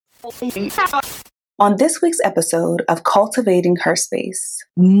On this week's episode of Cultivating Her Space,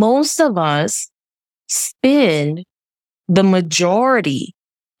 most of us spend the majority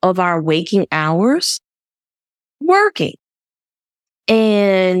of our waking hours working.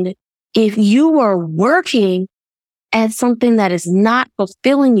 And if you are working at something that is not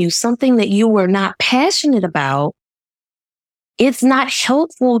fulfilling you, something that you are not passionate about, it's not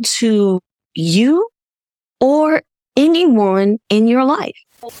helpful to you or anyone in your life.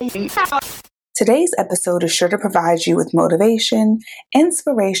 Today's episode is sure to provide you with motivation,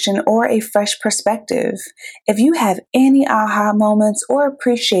 inspiration, or a fresh perspective. If you have any aha moments or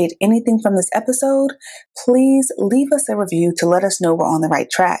appreciate anything from this episode, please leave us a review to let us know we're on the right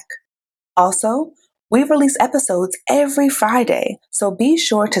track. Also, we release episodes every Friday, so be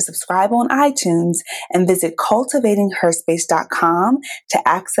sure to subscribe on iTunes and visit cultivatingherspace.com to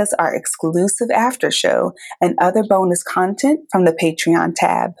access our exclusive after show and other bonus content from the Patreon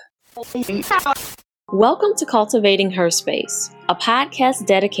tab. Welcome to Cultivating Her Space, a podcast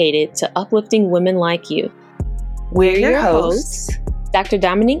dedicated to uplifting women like you. We're your hosts, Dr.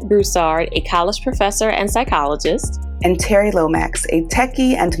 Dominique Broussard, a college professor and psychologist, and Terry Lomax, a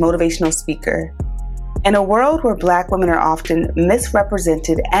techie and motivational speaker. In a world where Black women are often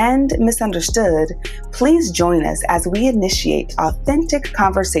misrepresented and misunderstood, please join us as we initiate authentic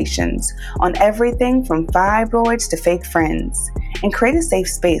conversations on everything from fibroids to fake friends, and create a safe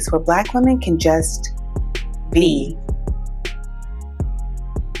space where Black women can just be.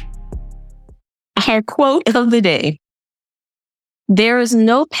 Our quote of the day: there is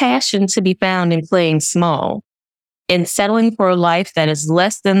no passion to be found in playing small, in settling for a life that is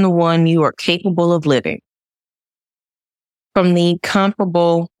less than the one you are capable of living. From the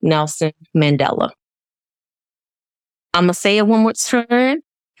incomparable Nelson Mandela. I'm going to say it one more time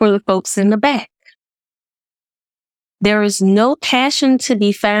for the folks in the back. There is no passion to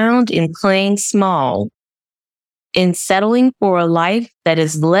be found in playing small, in settling for a life that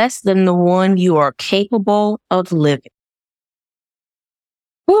is less than the one you are capable of living.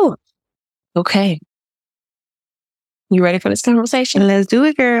 Whew. Okay. You ready for this conversation? Let's do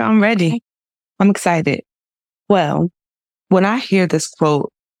it, girl. I'm ready. I'm excited. Well, when I hear this quote,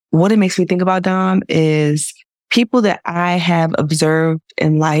 what it makes me think about, Dom, is people that I have observed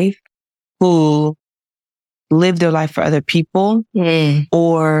in life who live their life for other people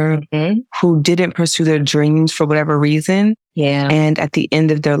or who didn't pursue their dreams for whatever reason. Yeah. And at the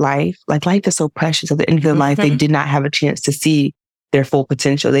end of their life, like life is so precious. At the end of their life, they did not have a chance to see their full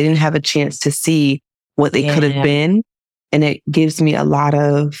potential. They didn't have a chance to see what they could have been. And it gives me a lot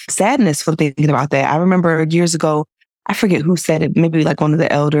of sadness for thinking about that. I remember years ago, I forget who said it, maybe like one of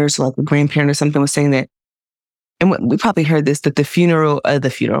the elders, or like a grandparent or something, was saying that, and we probably heard this, that the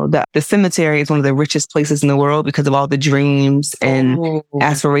cemetery is one of the richest places in the world because of all the dreams and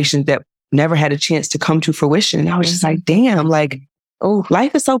aspirations that never had a chance to come to fruition. And I was just like, damn, like, oh,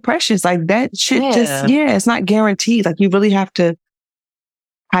 life is so precious. Like that shit it's not guaranteed. Like you really have to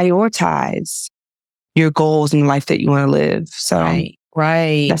prioritize your goals in the life that you want to live. So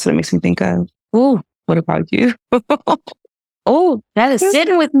right. That's what it makes me think of. Ooh. What about you? Oh, that is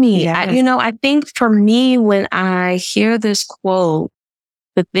sitting with me. Yes. I think for me, when I hear this quote,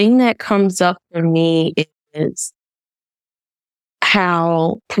 the thing that comes up for me is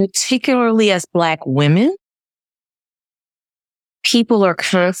how, particularly as Black women, people are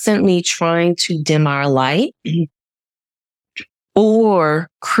constantly trying to dim our light or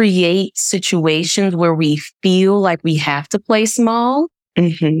create situations where we feel like we have to play small.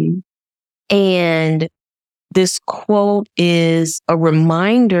 And this quote is a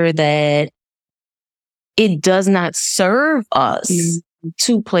reminder that it does not serve us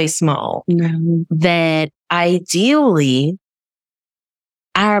to play small. No. That ideally,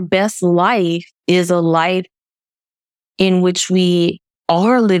 our best life is a life in which we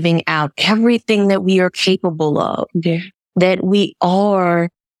are living out everything that we are capable of. Yeah. That we are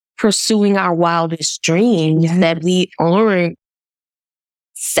pursuing our wildest dreams. Yes. That we aren't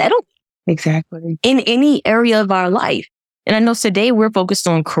settled. Exactly. In any area of our life. And I know today we're focused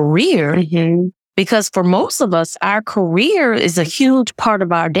on career because for most of us, our career is a huge part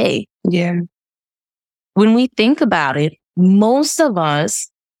of our day. Yeah. When we think about it, most of us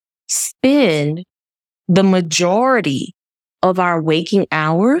spend the majority of our waking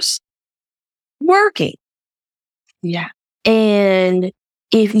hours working. Yeah. And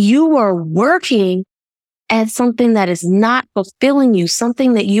if you are working at something that is not fulfilling you,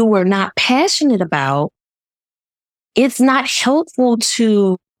 something that you are not passionate about, it's not helpful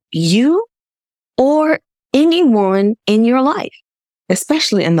to you or anyone in your life.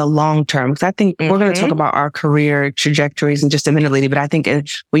 especially in the long term. Because I think we're going to talk about our career trajectories in just a minute, lady. But I think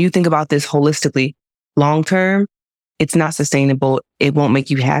when you think about this holistically, long term, it's not sustainable. It won't make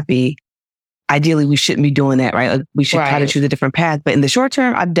you happy. Ideally, we shouldn't be doing that, right? Like, we should try to choose a different path. But in the short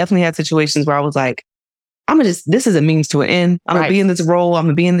term, I've definitely had situations where I was like, this is a means to an end. I'm going to be in this role. I'm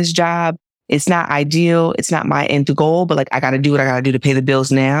going to be in this job. It's not ideal. It's not my end goal, but like, I got to do what I got to do to pay the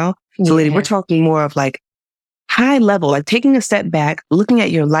bills now. So lady, we're talking more of like high level, like taking a step back, looking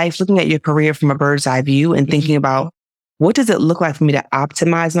at your life, looking at your career from a bird's eye view and thinking about what does it look like for me to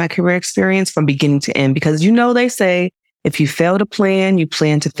optimize my career experience from beginning to end? Because they say, if you fail to plan, you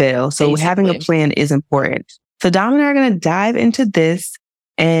plan to fail. So having a plan is important. So Dom and I are going to dive into this.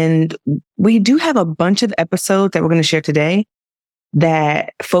 And we do have a bunch of episodes that we're going to share today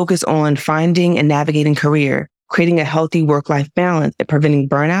that focus on finding and navigating career, creating a healthy work-life balance, and preventing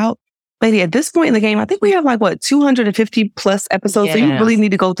burnout. Lady, at this point in the game, I think we have 250 plus episodes. Yeah. So you really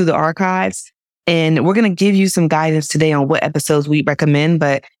need to go through the archives. And we're going to give you some guidance today on what episodes we recommend.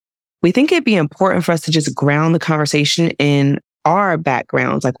 But we think it'd be important for us to just ground the conversation in our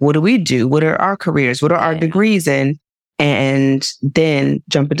backgrounds. Like, what do we do? What are our careers? What are our degrees in? And then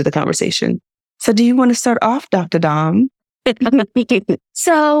jump into the conversation. So do you want to start off, Dr. Dom?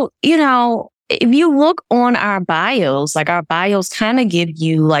 So, if you look on our bios, our bios kind of give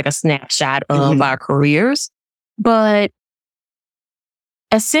you a snapshot of our careers. But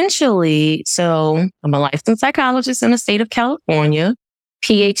essentially, so I'm a licensed psychologist in the state of California.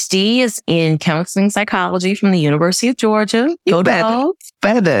 PhD is in counseling psychology from the University of Georgia. Go Dogs.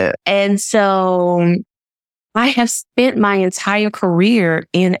 Better. And so I have spent my entire career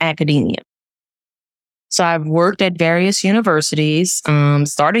in academia. So I've worked at various universities,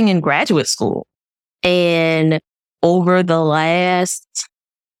 starting in graduate school. And over the last,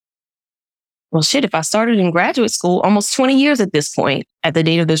 if I started in graduate school, almost 20 years at this point, at the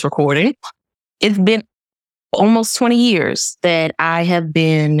date of this recording, it's been almost 20 years that I have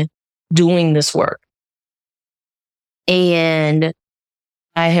been doing this work. And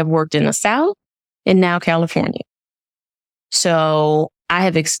I have worked in the South and now California. So I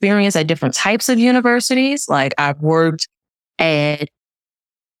have experience at different types of universities. I've worked at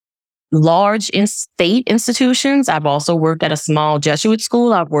large state institutions. I've also worked at a small Jesuit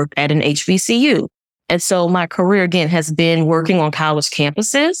school. I've worked at an HBCU. And so my career, again, has been working on college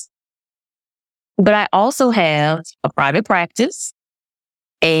campuses. But I also have a private practice.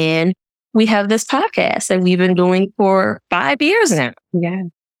 And we have this podcast that we've been doing for 5 years now. Yeah.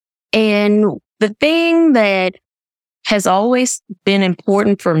 And the thing that has always been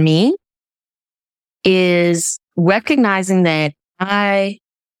important for me is recognizing that I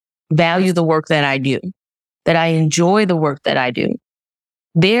value the work that I do, that I enjoy the work that I do.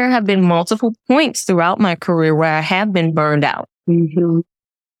 There have been multiple points throughout my career where I have been burned out. Mm-hmm.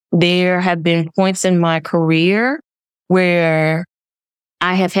 There have been points in my career where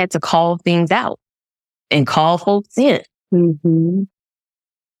I have had to call things out and call folks in. Mm-hmm.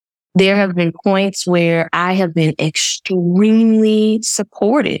 There have been points where I have been extremely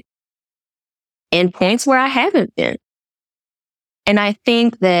supported and points where I haven't been. And I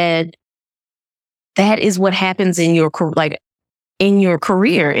think that is what happens in your career, in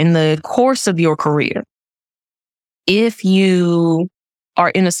the course of your career. If you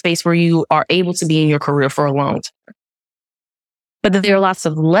are in a space where you are able to be in your career for a long time. But there are lots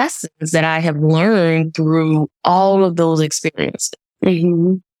of lessons that I have learned through all of those experiences.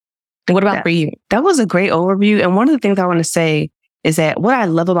 Mm-hmm. What about for you? That was a great overview. And one of the things I want to say is that what I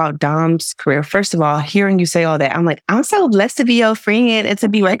love about Dom's career, first of all, hearing you say all that, I'm like, I'm so blessed to be your friend and to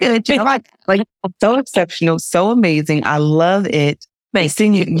be working with you. like so exceptional, so amazing. I love it.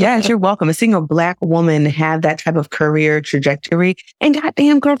 Seeing you, yes, you're welcome. And seeing a Black woman have that type of career trajectory, and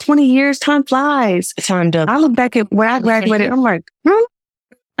goddamn, girl, 20 years, time flies. Time does. I look back at when I graduated, I'm like,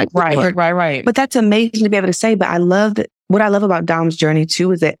 Right. But that's amazing to be able to say. But I love that. What I love about Dom's journey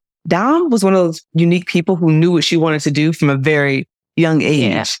too is that Dom was one of those unique people who knew what she wanted to do from a very young age.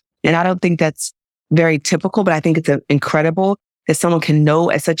 Yeah. And I don't think that's very typical, but I think it's incredible that someone can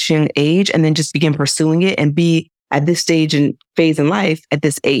know at such a young age and then just begin pursuing it and be at this stage and phase in life at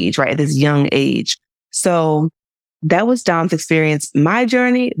this age, right? At this young age. So that was Dom's experience. My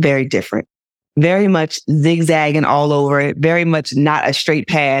journey, very different. Very much zigzagging all over it. Very much not a straight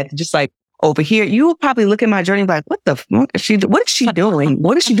path. Just like over here, you will probably look at my journey like, what the fuck is she doing? What is she doing?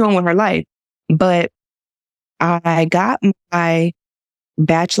 What is she doing with her life? But I got my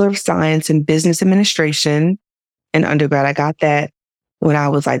Bachelor of Science in Business Administration in undergrad. I got that when I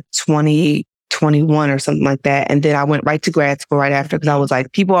was like 20, 21 or something like that. And then I went right to grad school right after because I was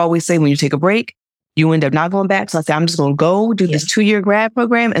like, people always say when you take a break, you end up not going back. So I said, I'm just going to go do this 2-year grad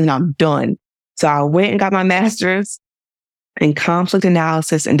program and then I'm done. So I went and got my master's in conflict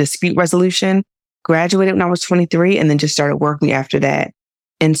analysis and dispute resolution, graduated when I was 23, and then just started working after that.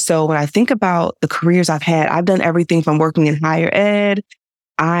 And so when I think about the careers I've had, I've done everything from working in higher ed.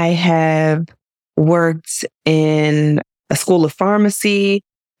 I have worked in a school of pharmacy.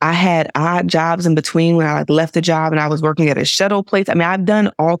 I had odd jobs in between when I left the job and I was working at a shuttle place. I mean, I've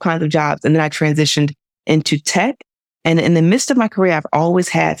done all kinds of jobs. And then I transitioned into tech. And in the midst of my career, I've always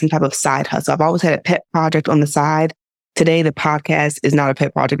had some type of side hustle. I've always had a pet project on the side. Today, the podcast is not a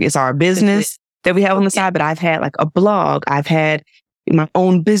pet project. It's our business that we have on the side. But I've had like a blog. I've had my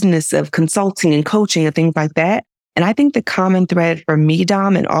own business of consulting and coaching and things like that. And I think the common thread for me,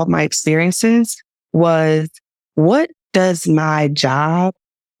 Dom, and all my experiences was, what does my job,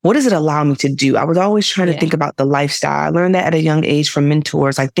 what does it allow me to do? I was always trying to think about the lifestyle. I learned that at a young age from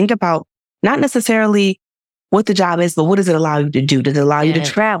mentors. I think about not necessarily what the job is, but what does it allow you to do? Does it allow you to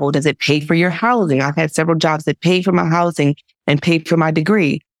travel? Does it pay for your housing? I've had several jobs that paid for my housing and paid for my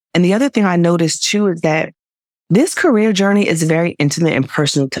degree. And the other thing I noticed too is that this career journey is very intimate and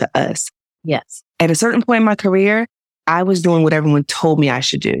personal to us. Yes. At a certain point in my career, I was doing what everyone told me I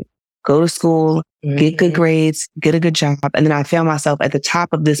should do. Go to school, get good grades, get a good job. And then I found myself at the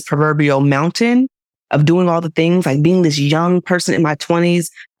top of this proverbial mountain of doing all the things, like being this young person in my 20s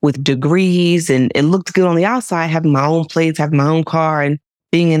with degrees, and it looked good on the outside, having my own place, having my own car, and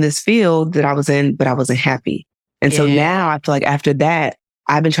being in this field that I was in, but I wasn't happy. And so now I feel like after that,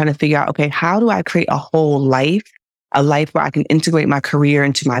 I've been trying to figure out, okay, how do I create a whole life, a life where I can integrate my career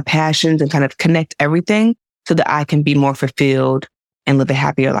into my passions and kind of connect everything so that I can be more fulfilled and live a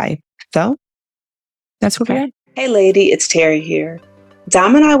happier life. So that's what we're at. Hey, lady, it's Terry here.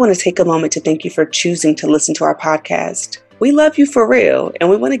 Dom and I want to take a moment to thank you for choosing to listen to our podcast. We love you for real, and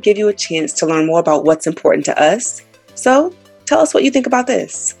we want to give you a chance to learn more about what's important to us. So tell us what you think about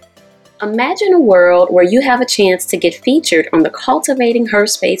this. Imagine a world where you have a chance to get featured on the Cultivating Her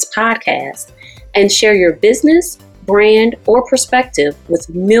Space podcast and share your business, brand, or perspective with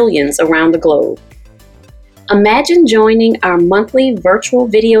millions around the globe. Imagine joining our monthly virtual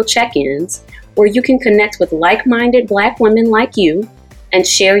video check-ins where you can connect with like-minded Black women like you and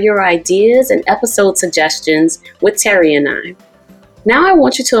share your ideas and episode suggestions with Terry and I. Now I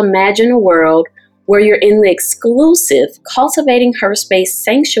want you to imagine a world where you're in the exclusive Cultivating Her Space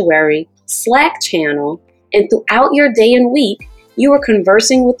Sanctuary Slack channel, and throughout your day and week, you are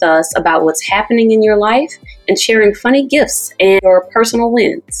conversing with us about what's happening in your life and sharing funny gifts and your personal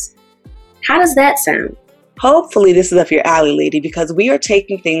wins. How does that sound? Hopefully this is up your alley, lady, because we are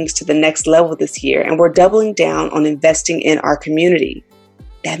taking things to the next level this year and we're doubling down on investing in our community.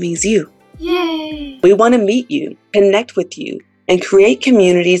 That means you. Yay! We want to meet you, connect with you, and create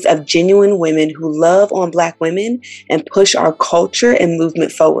communities of genuine women who love on Black women and push our culture and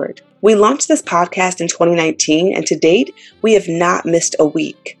movement forward. We launched this podcast in 2019, and to date, we have not missed a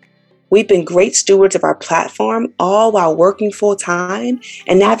week. We've been great stewards of our platform, all while working full-time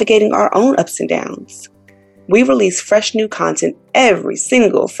and navigating our own ups and downs. We release fresh new content every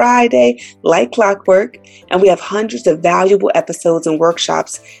single Friday, like clockwork, and we have hundreds of valuable episodes and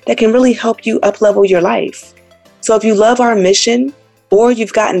workshops that can really help you up-level your life. So if you love our mission or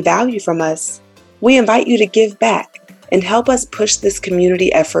you've gotten value from us, we invite you to give back and help us push this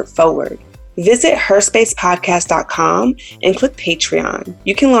community effort forward. Visit herspacepodcast.com and click Patreon.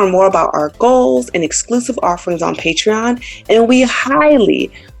 You can learn more about our goals and exclusive offerings on Patreon, and we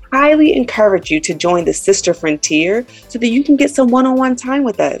highly encourage you to join the Sister Friend tier so that you can get some one-on-one time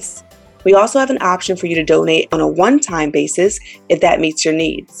with us. We also have an option for you to donate on a one-time basis if that meets your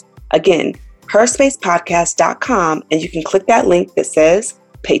needs. Again, herspacepodcast.com, and you can click that link that says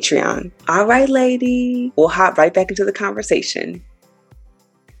Patreon. All right, lady, we'll hop right back into the conversation.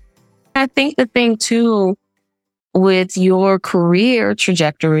 I think the thing too with your career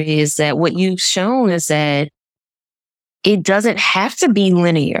trajectory is that what you've shown is that it doesn't have to be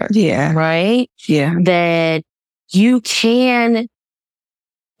linear. Yeah. Right? Yeah. That you can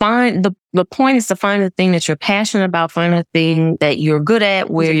find the point is to find the thing that you're passionate about, find the thing that you're good at,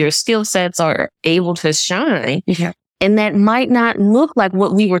 where your skill sets are able to shine. Yeah. And that might not look like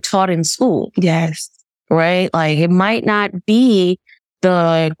what we were taught in school. Yes. Right? Like it might not be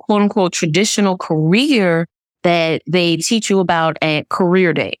the quote unquote traditional career that they teach you about at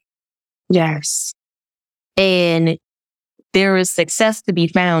career day. Yes. And there is success to be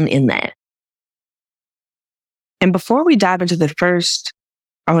found in that. And before we dive into the first,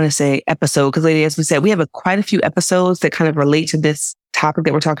 I want to say episode, because lady, as we said, we have quite a few episodes that kind of relate to this topic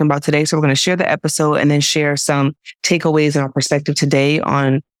that we're talking about today. So we're going to share the episode and then share some takeaways and our perspective today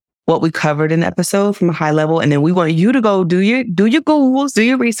on what we covered in the episode from a high level. And then we want you to go do your Googles, do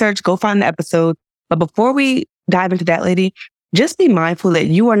your research, go find the episode. But before we dive into that, lady, just be mindful that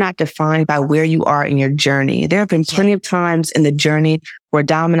you are not defined by where you are in your journey. There have been plenty of times in the journey where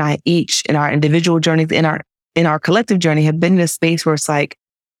Dom and I each in our individual journeys, in our collective journey, have been in a space where it's like,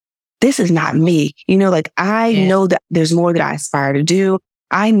 this is not me. You know, like I know that there's more that I aspire to do.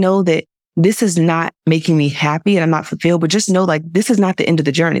 I know that this is not making me happy and I'm not fulfilled, but just know like this is not the end of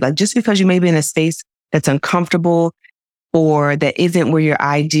the journey. Like just because you may be in a space that's uncomfortable or that isn't where your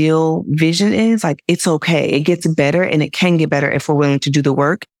ideal vision is, like it's okay. It gets better and it can get better if we're willing to do the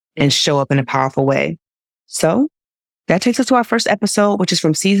work and show up in a powerful way. So that takes us to our first episode, which is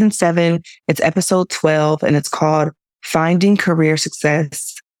from season 7. It's episode 12 and it's called Finding Career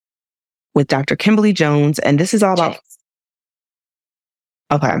Success with Dr. Kimberly Jones. And this is all about,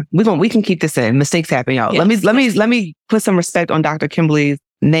 okay, we can keep this in. Mistakes happen, y'all. Yes. Let me put some respect on Dr. Kimberly's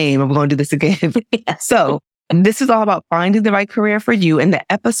name and we're going to do this again. So this is all about finding the right career for you. And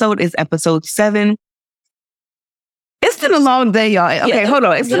the episode is episode 7. It's been a long day, y'all. Okay, hold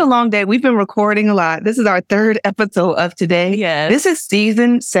on. It's been a long day. We've been recording a lot. This is our 3rd episode of today. Yes. This is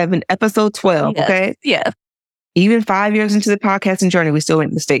season 7, episode 12. Yes. Okay. Yeah. Even 5 years into the podcasting journey, we still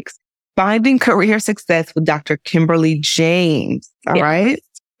make mistakes. Finding Career Success with Dr. Kimberly James. All right.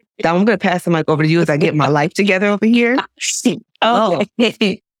 Now I'm going to pass the mic over to you as I get my life together over here. Oh,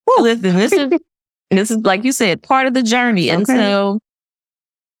 listen, this is like you said, part of the journey. And so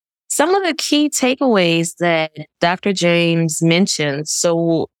some of the key takeaways that Dr. James mentioned,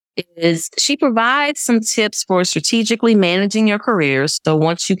 is she provides some tips for strategically managing your career. So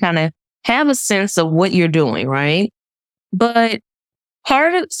once you kind of have a sense of what you're doing, right? But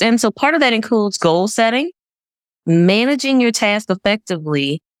part of that includes goal setting, managing your task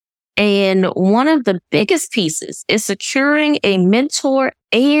effectively. And one of the biggest pieces is securing a mentor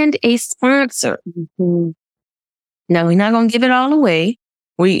and a sponsor. Mm-hmm. Now, we're not going to give it all away.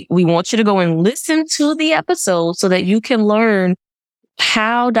 We want you to go and listen to the episode so that you can learn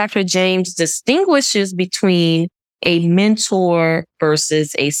how Dr. James distinguishes between a mentor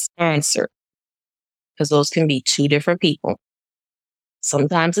versus a sponsor. Because those can be 2 different people.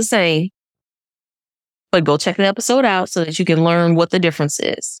 Sometimes the same. But go check the episode out so that you can learn what the difference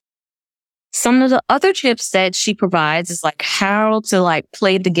is. Some of the other tips that she provides is like how to like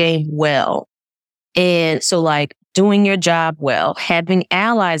play the game well. And so like doing your job well, having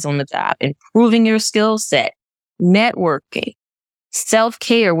allies on the job, improving your skill set, networking,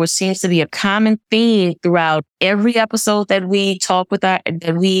 self-care, which seems to be a common theme throughout every episode that we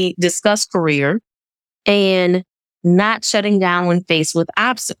that we discuss career, and not shutting down when faced with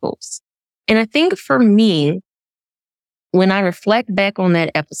obstacles. And I think for me, when I reflect back on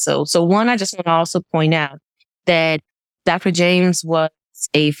that episode, so one, I just want to also point out that Dr. James was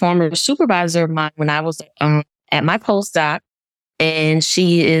a former supervisor of mine when I was at my postdoc, and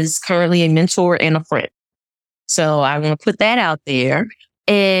she is currently a mentor and a friend. So I want to put that out there.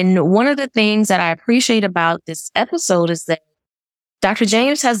 And one of the things that I appreciate about this episode is that Dr.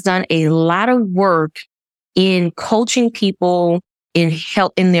 James has done a lot of work in coaching people in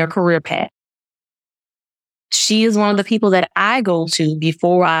their career path. She is one of the people that I go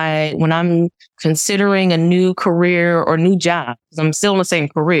to when I'm considering a new career or new job, because I'm still in the same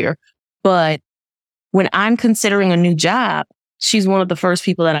career. But when I'm considering a new job, she's one of the first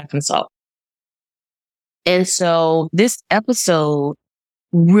people that I consult. And so this episode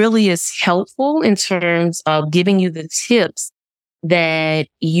really is helpful in terms of giving you the tips that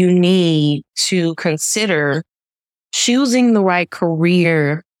you need to consider choosing the right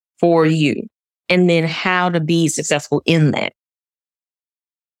career for you, and then how to be successful in that.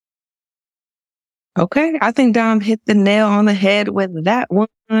 Okay, I think Dom hit the nail on the head with that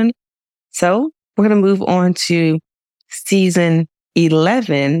one. So we're going to move on to season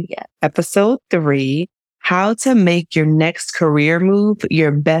 11, episode 3, How to Make Your Next Career Move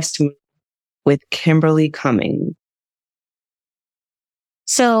Your Best Move with Kimberly Cummings.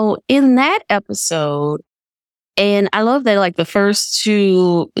 So in that episode, and I love that like the first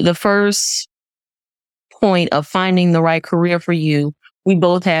point of finding the right career for you, we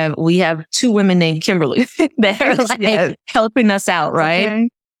have 2 women named Kimberly that are like helping us out, right? Okay.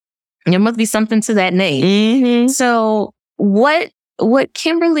 There must be something to that name. Mm-hmm. So what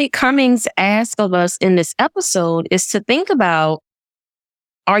Kimberly Cummings asks of us in this episode is to think about,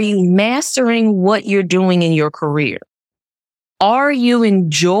 are you mastering what you're doing in your career? Are you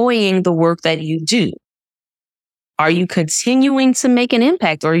enjoying the work that you do? Are you continuing to make an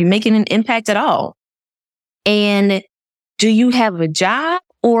impact? Or are you making an impact at all? And do you have a job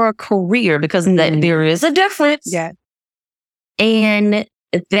or a career? Because there is a difference. Yeah. And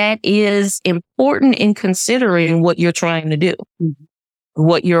that is important in considering what you're trying to do,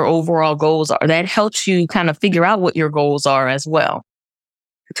 what your overall goals are. That helps you kind of figure out what your goals are as well.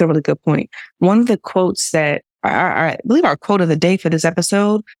 It's a really good point. One of the quotes that I believe our quote of the day for this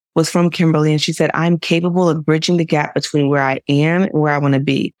episode was from Kimberly. And she said, I'm capable of bridging the gap between where I am and where I want to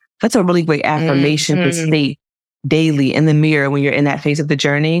be. That's a really great affirmation to state daily in the mirror when you're in that phase of the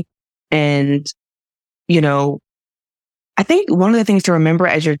journey. And, you know, I think one of the things to remember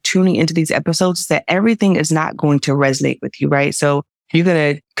as you're tuning into these episodes is that everything is not going to resonate with you, right? So you're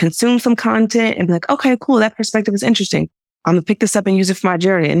going to consume some content and be like, okay, cool. That perspective is interesting. I'm going to pick this up and use it for my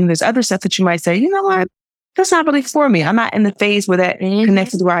journey. And there's other stuff that you might say, you know what? That's not really for me. I'm not in the phase where that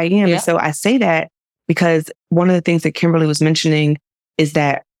connects to where I am. Yeah. And so I say that because one of the things that Kimberly was mentioning is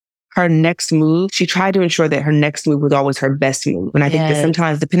that her next move, she tried to ensure that her next move was always her best move. And I think that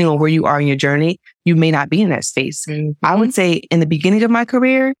sometimes, depending on where you are in your journey, you may not be in that space. I would say in the beginning of my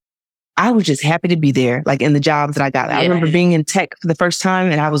career, I was just happy to be there, like in the jobs that I got. I remember being in tech for the first time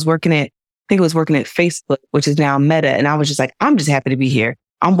and I was working at Facebook, which is now Meta. And I was just like, I'm just happy to be here.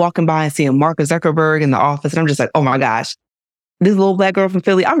 I'm walking by and seeing Mark Zuckerberg in the office. And I'm just like, oh my gosh, this little black girl from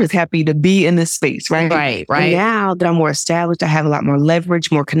Philly, I'm just happy to be in this space, right? Right. And now that I'm more established, I have a lot more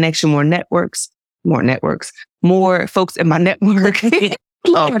leverage, more connection, more folks in my network.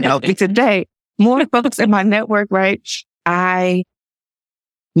 Lord help me today. More folks in my network, right? I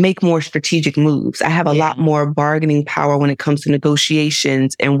make more strategic moves. I have a lot more bargaining power when it comes to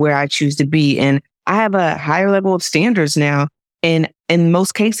negotiations and where I choose to be. And I have a higher level of standards now. And in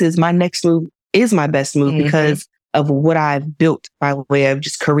most cases, my next move is my best move because of what I've built by way of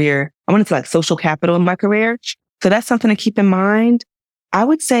just career. I wanted to like social capital in my career. So that's something to keep in mind. I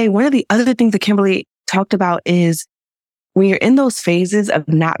would say one of the other things that Kimberly talked about is when you're in those phases of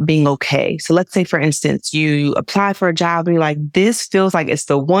not being okay. So let's say, for instance, you apply for a job and you're like, this feels like it's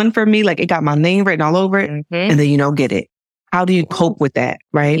the one for me. Like it got my name written all over it. And then you don't get it. How do you cope with that?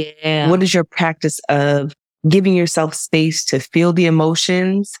 Right? Yeah. What is your practice of giving yourself space to feel the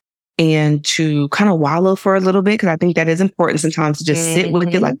emotions and to kind of wallow for a little bit? Because I think that is important sometimes to just sit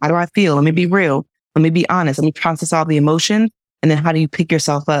with it. Like, how do I feel? Let me be real. Let me be honest. Let me process all the emotion. And then how do you pick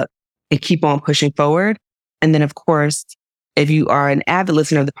yourself up and keep on pushing forward? And then, of course, if you are an avid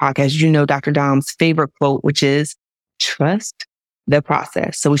listener of the podcast, you know Dr. Dom's favorite quote, which is trust the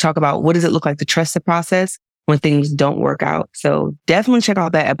process. So we talk about what does it look like to trust the process when things don't work out. So definitely check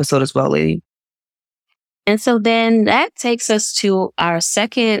out that episode as well, lady. And so then that takes us to our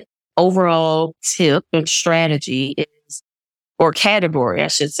second overall tip and strategy or category, I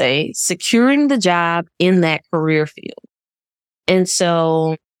should say, securing the job in that career field. And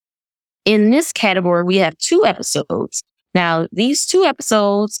so in this category, we have 2 episodes. Now, these 2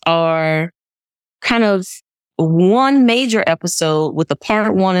 episodes are kind of one major episode with a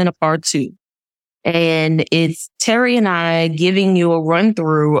part 1 and a part 2. And it's Terry and I giving you a run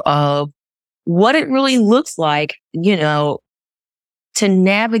through of what it really looks like, you know, to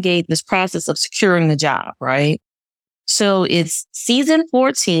navigate this process of securing the job, right? So it's season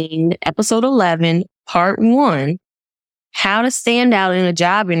 14, episode 11, part 1, how to stand out in a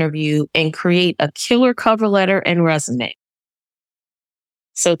job interview and create a killer cover letter and resume.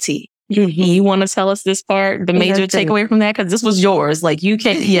 So T, you want to tell us this part, the major takeaway from that? Because this was yours. Like you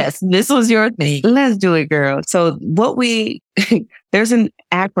can, yes, this was your thing. Let's do it, girl. So there's an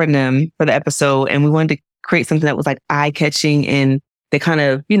acronym for the episode and we wanted to create something that was like eye-catching and that kind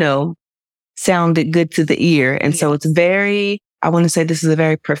of, you know, sounded good to the ear. And so it's I want to say this is a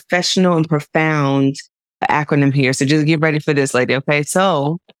very professional and profound acronym here. So just get ready for this, lady. Okay.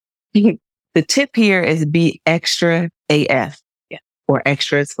 So the tip here is be extra AF or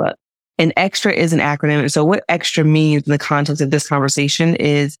extra as fuck. And extra is an acronym. And so what extra means in the context of this conversation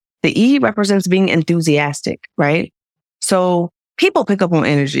is the E represents being enthusiastic, right? So people pick up on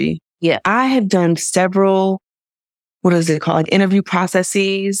energy. Yeah. I have done several, what is it called? Like interview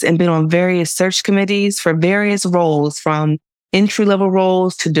processes and been on various search committees for various roles, from entry-level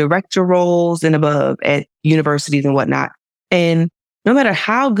roles to director roles and above at universities and whatnot. And no matter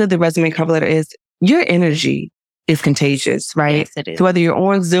how good the resume cover letter is, your energy is contagious, right? Yes, it is. So whether you're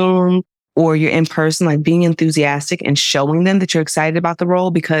on Zoom or you're in person, like being enthusiastic and showing them that you're excited about the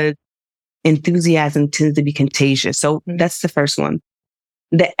role, because enthusiasm tends to be contagious. So that's the first one.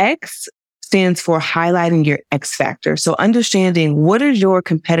 The X stands for highlighting your X factor. So understanding what is your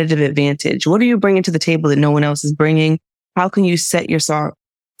competitive advantage? What are you bringing to the table that no one else is bringing? How can you set yourself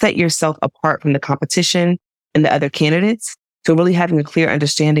apart from the competition and the other candidates? So really having a clear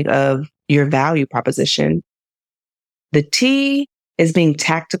understanding of your value proposition. The T is being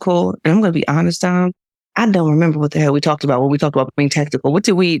tactical. And I'm going to be honest, Dom, I don't remember what the hell we talked about when we talked about being tactical.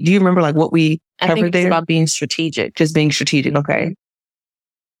 Do you remember like what we covered I think there? It's about being strategic. Just being strategic. Okay.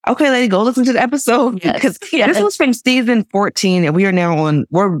 Okay, lady, go listen to the episode. Yes. Because this was from season 14 and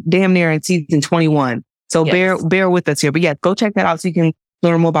we're damn near in season 21. So bear with us here. But yeah, go check that out so you can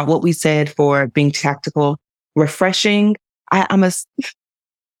learn more about what we said for being tactical. Refreshing.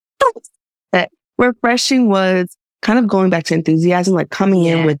 Refreshing was kind of going back to enthusiasm, like coming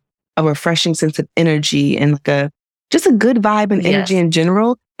in with a refreshing sense of energy and like just a good vibe and energy in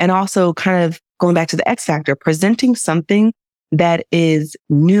general. And also kind of going back to the X factor, presenting something that is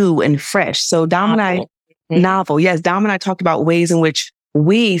new and fresh. So Dom and I talked about ways in which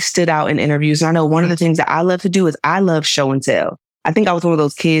we stood out in interviews. And I know one of the things that I love to do is I love show and tell. I think I was one of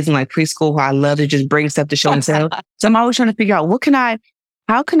those kids in like preschool who I love to just bring stuff to show and tell. So I'm always trying to figure out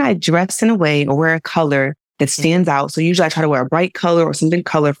how can I dress in a way or wear a color that stands out? So usually I try to wear a bright color or something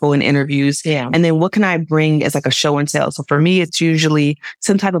colorful in interviews. Yeah. And then what can I bring as like a show and tell? So for me, it's usually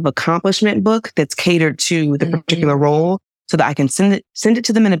some type of accomplishment book that's catered to the particular role so that I can send it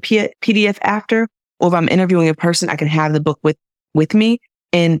to them in a PDF after. Or if I'm interviewing a person, I can have the book with me.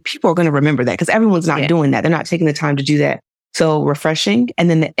 And people are going to remember that because everyone's not doing that. They're not taking the time to do that. So refreshing. And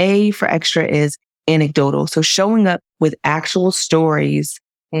then the A for extra is anecdotal. So showing up with actual stories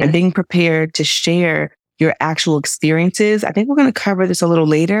and being prepared to share your actual experiences. I think we're going to cover this a little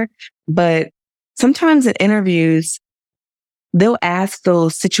later, but sometimes in interviews, they'll ask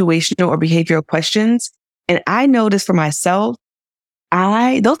those situational or behavioral questions. And I noticed for myself,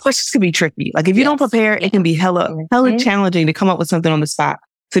 those questions can be tricky. Like if you don't prepare, it can be hella challenging to come up with something on the spot.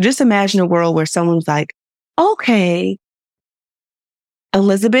 So just imagine a world where someone's like, okay,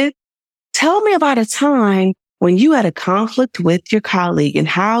 Elizabeth, tell me about a time when you had a conflict with your colleague and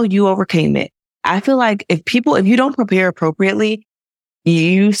how you overcame it. I feel like if you don't prepare appropriately,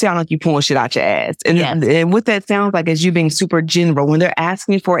 you sound like you pulling shit out your ass. And what that sounds like is you being super general when they're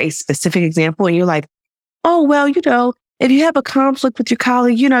asking for a specific example and you're like, oh, well, if you have a conflict with your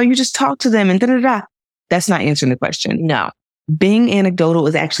colleague, you just talk to them and da-da-da. That's not answering the question. No. Being anecdotal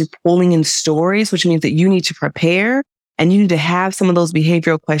is actually pulling in stories, which means that you need to prepare and you need to have some of those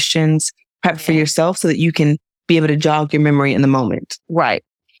behavioral questions prepped for yourself so that you can be able to jog your memory in the moment. Right.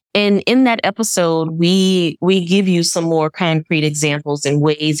 And in that episode, we give you some more concrete examples and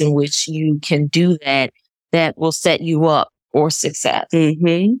ways in which you can do that will set you up for success.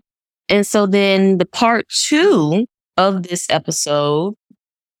 Mm-hmm. And so then the part 2 of this episode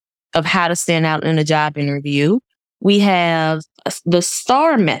of how to stand out in a job interview, we have the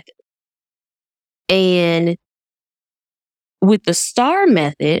STAR method. And with the STAR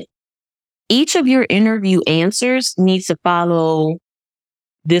method, each of your interview answers needs to follow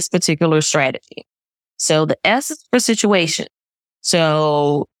this particular strategy. So the S is for situation.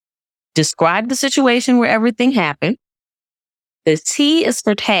 So describe the situation where everything happened. The T is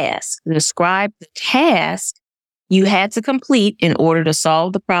for task. Describe the task you had to complete in order to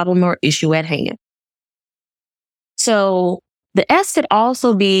solve the problem or issue at hand. So the S could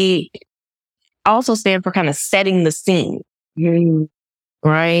also stand for kind of setting the scene.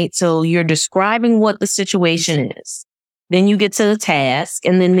 Right? So you're describing what the situation is. Then you get to the task,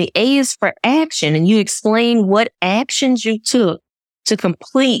 and then the A is for action, and you explain what actions you took to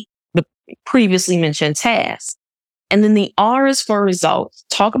complete the previously mentioned task. And then the R is for results.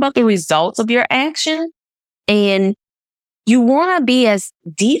 Talk about the results of your action, and you want to be as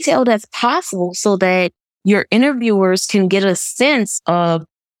detailed as possible so that your interviewers can get a sense of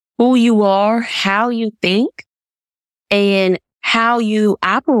who you are, how you think, and how you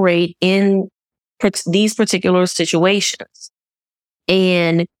operate in these particular situations.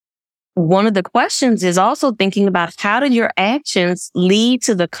 And one of the questions is also thinking about how did your actions lead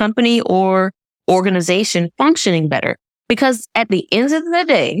to the company or organization functioning better? Because at the end of the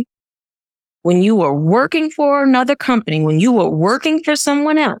day, when you are working for another company, when you are working for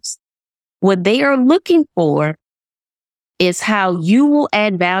someone else, what they are looking for is how you will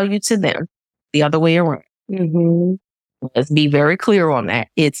add value to them the other way around. Mm-hmm. Let's be very clear on that.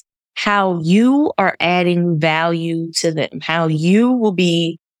 It's how you are adding value to them, how you will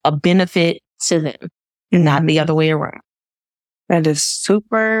be a benefit to them, not the other way around. That is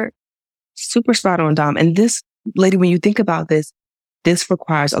super, super spot on, Dom. And this, lady, when you think about this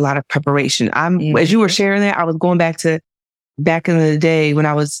requires a lot of preparation. As you were sharing that, I was going back in the day when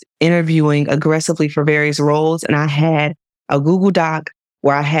I was interviewing aggressively for various roles, and I had a Google Doc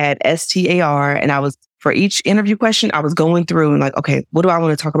where I had STAR, and for each interview question, I was going through and like, okay, what do I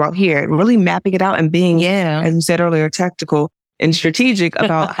want to talk about here? And really mapping it out and being, as you said earlier, tactical and strategic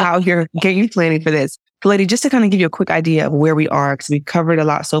about how you're game planning for this. So lady, just to kind of give you a quick idea of where we are, because we covered a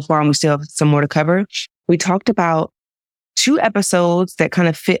lot so far and we still have some more to cover. We talked about 2 episodes that kind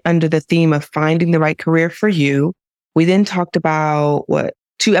of fit under the theme of finding the right career for you. We then talked about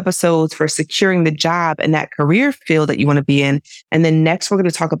 2 episodes for securing the job and that career field that you want to be in. And then next, we're going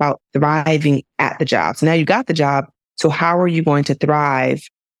to talk about thriving at the job. So now you got the job. So how are you going to thrive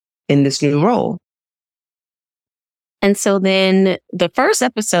in this new role? And so then the first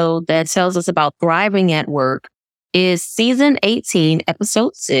episode that tells us about thriving at work is season 18,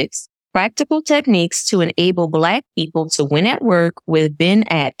 episode 6, Practical Techniques to Enable Black People to Win at Work with Ben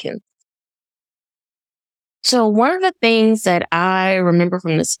Atkins. So one of the things that I remember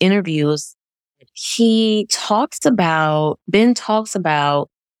from this interview is Ben talks about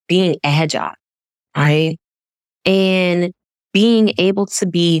being agile, right? And being able to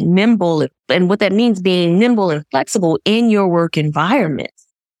be nimble, and what that means, being nimble and flexible in your work environment.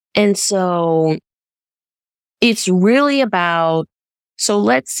 And so it's really about, so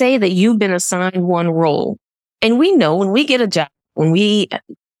let's say that you've been assigned one role, and we know when we get a job, when we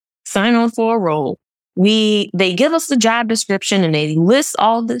sign on for a role, they give us the job description and they list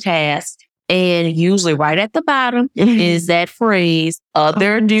all the tasks. And usually right at the bottom is that phrase,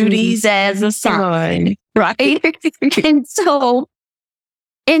 other duties as assigned, right? And so,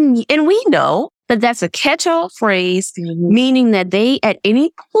 and we know that that's a catch-all phrase, meaning that they at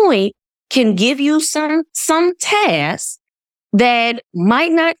any point can give you some tasks that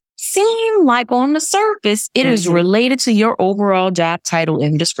might not seem like on the surface it is related to your overall job title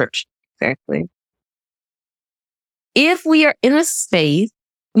and description. Exactly. If we are in a space,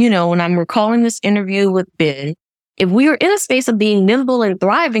 and I'm recalling this interview with Ben, if we are in a space of being nimble and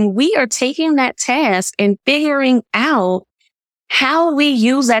thriving, we are taking that task and figuring out how we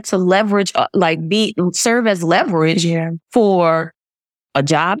use that to leverage, serve as leverage for a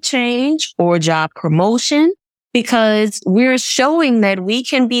job change or a job promotion, because we're showing that we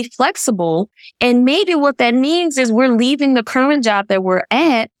can be flexible. And maybe what that means is we're leaving the current job that we're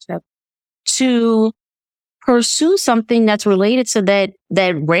at to pursue something that's related to that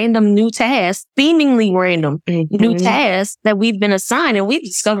random new task, seemingly random new task that we've been assigned, and we've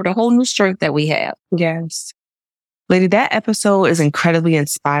discovered a whole new strength that we have. Yes. Lady, that episode is incredibly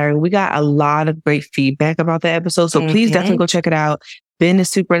inspiring. We got a lot of great feedback about that episode, so please definitely go check it out. Ben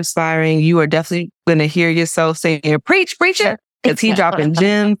is super inspiring. You are definitely going to hear yourself saying, preach, preacher, because he's dropping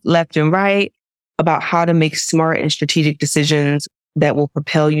gems left and right about how to make smart and strategic decisions that will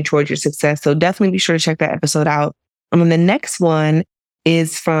propel you towards your success. So definitely be sure to check that episode out. And then the next one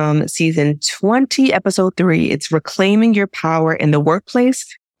is from season 20, episode 3. It's Reclaiming Your Power in the Workplace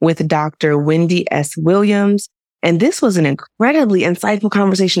with Dr. Wendy S. Williams. And this was an incredibly insightful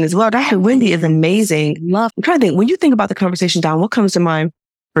conversation as well. Dr. Wendy is amazing. I'm trying to think, when you think about the conversation, Dawn, what comes to mind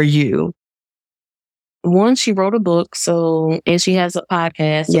for you? One, she wrote a book, and she has a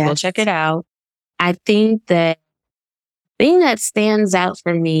podcast, so go check it out. I think that thing that stands out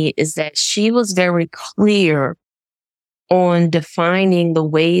for me is that she was very clear on defining the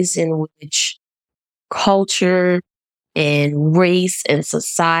ways in which culture and race and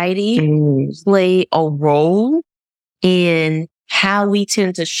society play a role in how we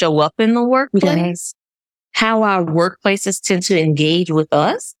tend to show up in the workplace, how our workplaces tend to engage with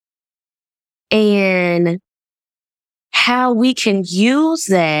us, and how we can use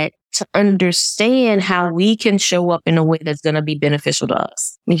that to understand how we can show up in a way that's going to be beneficial to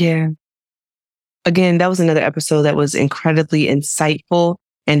us. Yeah. Again, that was another episode that was incredibly insightful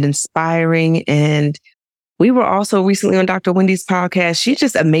and inspiring. And we were also recently on Dr. Wendy's podcast. She's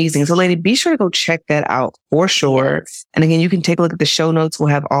just amazing. So lady, be sure to go check that out for sure. Yes. And again, you can take a look at the show notes. We'll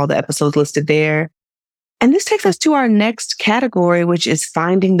have all the episodes listed there. And this takes us to our next category, which is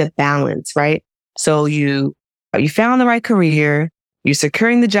finding the balance, right? So you found the right career. You're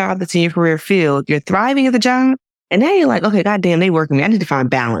securing the job that's in your career field. You're thriving at the job. And now you're like, okay, goddamn, they working me. I need to find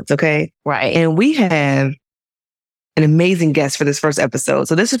balance. Okay. Right. And we have an amazing guest for this first episode.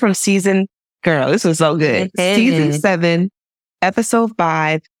 So this is from this was so good. Season 7, episode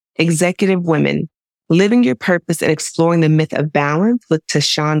 5, Executive Women, Living Your Purpose and Exploring the Myth of Balance with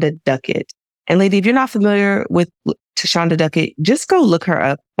Tashonda Duckett. And lady, if you're not familiar with Tashonda Duckett, just go look her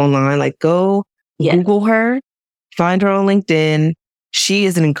up online. Go Google her, find her on LinkedIn. She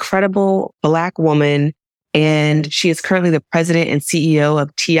is an incredible Black woman, and she is currently the president and CEO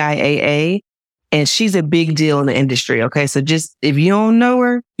of TIAA, and she's a big deal in the industry. Okay, so just if you don't know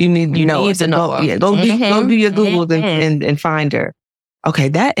her, you need to know her. Go do your Googles and find her. Okay,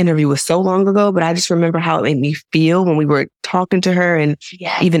 that interview was so long ago, but I just remember how it made me feel when we were talking to her, and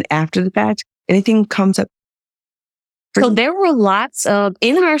even after the fact, anything comes up. So there were lots of,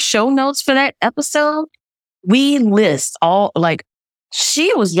 in our show notes for that episode, we list all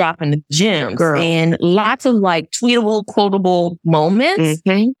she was dropping the gems. Girl. And lots of like tweetable, quotable moments.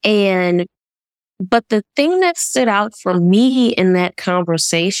 But the thing that stood out for me in that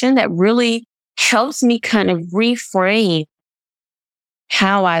conversation that really helps me kind of reframe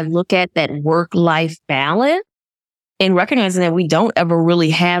how I look at that work-life balance and recognizing that we don't ever really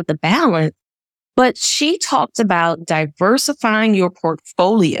have the balance. But she talked about diversifying your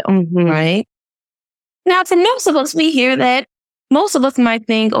portfolio, right? Now, to most of us, we hear that. Most of us might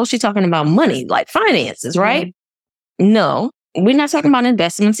think, oh, she's talking about money, like finances, right? No, we're not talking about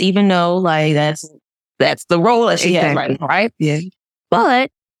investments, even though like that's the role that she has right now, right? Yeah.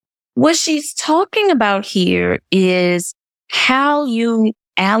 But what she's talking about here is how you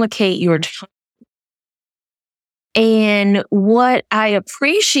allocate your time. And what I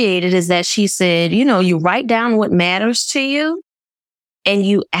appreciated is that she said, you know, you write down what matters to you and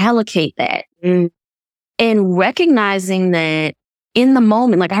you allocate that. And recognizing that in the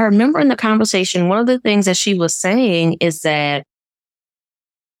moment, like I remember in the conversation, one of the things that she was saying is that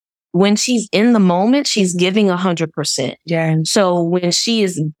when she's in the moment, she's giving 100%. Yeah. So when she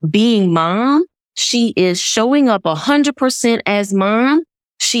is being mom, she is showing up 100% as mom.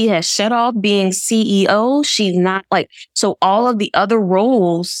 She has shut off being CEO. She's not like, so all of the other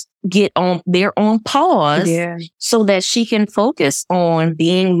roles they're on pause so that she can focus on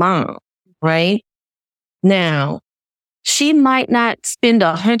being mom, right? Now, she might not spend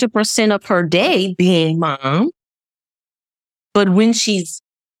 100% of her day being mom, but when she's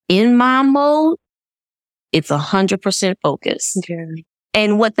in mom mode, it's 100% focus.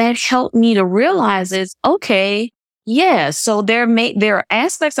 And what that helped me to realize is, okay, yeah, so there are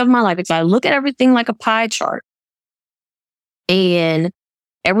aspects of my life. If I look at everything like a pie chart and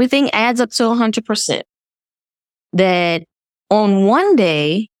everything adds up to 100%, that on one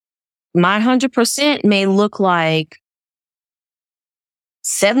day, my 100% may look like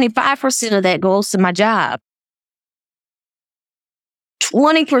 75% of that goes to my job.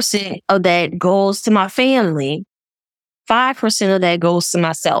 20% of that goes to my family. 5% of that goes to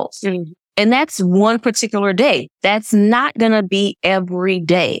myself. And that's one particular day. That's not going to be every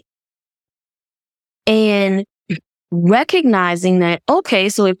day. And recognizing that, okay,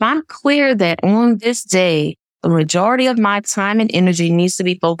 so if I'm clear that on this day, the majority of my time and energy needs to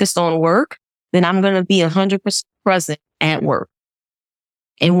be focused on work, then I'm going to be 100% present at work.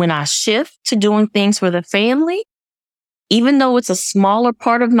 And when I shift to doing things for the family, even though it's a smaller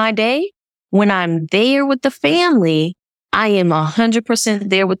part of my day, when I'm there with the family, I am 100%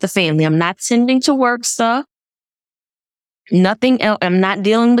 there with the family. I'm not tending to work stuff. Nothing else. I'm not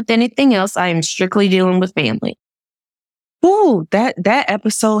dealing with anything else. I am strictly dealing with family. Ooh, that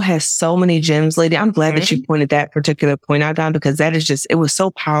episode has so many gems, lady. I'm glad that you pointed that particular point out, Don, because that is just, it was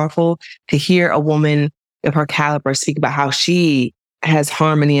so powerful to hear a woman of her caliber speak about how she has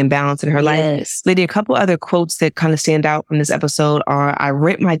harmony and balance in her life. Lady, a couple other quotes that kind of stand out from this episode are, I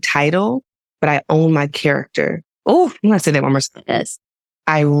rent my title, but I own my character. Oh, I'm going to say that one more time.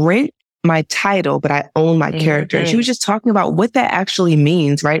 I rent my title, but I own my character. And she was just talking about what that actually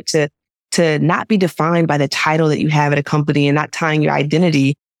means, right? To not be defined by the title that you have at a company and not tying your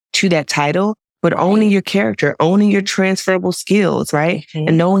identity to that title, but owning your character, owning your transferable skills, right?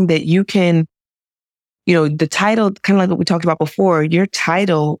 And knowing that you can, you know, the title, kind of like what we talked about before, your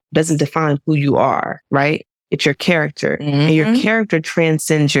title doesn't define who you are, right? It's your character. And your character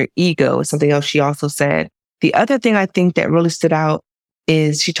transcends your ego, something else she also said. The other thing I think that really stood out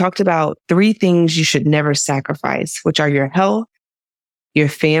is she talked about 3 things you should never sacrifice, which are your health, your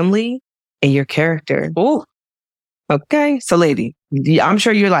family, and your character. Oh, okay. So lady, I'm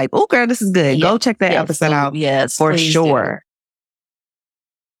sure you're like, oh girl, this is good. Go check that episode out. Yes, for sure.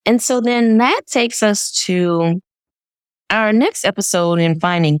 And so then that takes us to our next episode in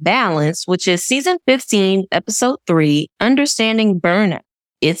Finding Balance, which is season 15, episode 3, Understanding Burnout.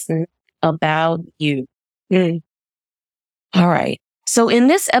 It's not about you. All right. So in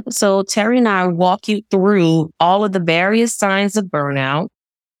this episode, Terry and I walk you through all of the various signs of burnout,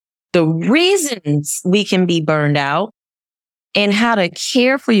 the reasons we can be burned out, and how to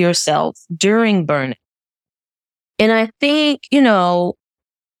care for yourself during burnout. And I think, you know,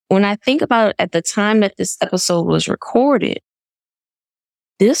 when I think about at the time that this episode was recorded,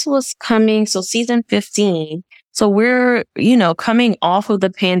 this was coming, so season 15. So we're, you know, coming off of the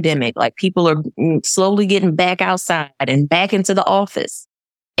pandemic, like people are slowly getting back outside and back into the office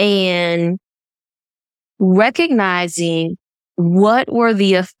and recognizing what were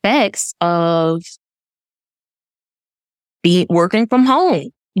the effects of working from home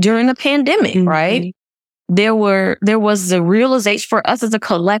during the pandemic, right? There was the realization for us as a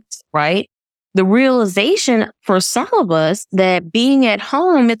collective, right? the realization for some of us that being at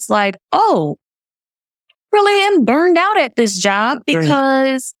home, it's like, oh, really am burned out at this job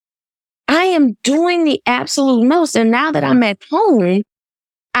because I am doing the absolute most. And now that I'm at home,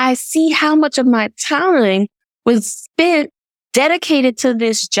 I see how much of my time was spent dedicated to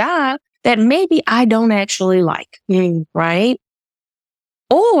this job that maybe I don't actually like, right?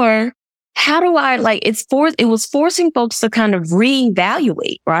 Or how do I it was forcing folks to kind of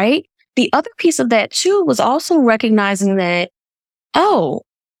reevaluate, right? The other piece of that too was also recognizing that, oh,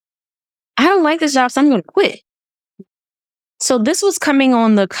 I don't like this job, so I'm going to quit. So this was coming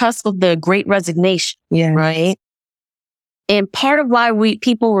on the cusp of the Great Resignation, right? And part of why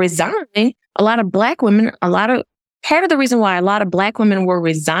people resign, a lot of Black women, part of the reason why a lot of Black women were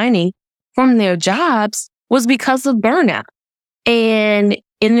resigning from their jobs was because of burnout. And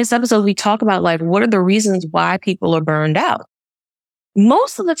in this episode, we talk about what are the reasons why people are burned out?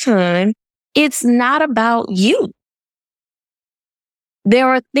 Most of the time, it's not about you. There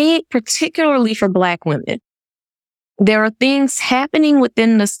are things, particularly for Black women, there are things happening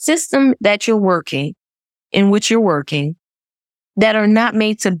within the system that you're working, in which you're working, that are not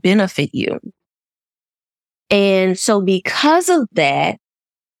made to benefit you. And so because of that,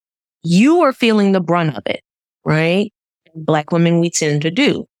 you are feeling the brunt of it, right? Black women, we tend to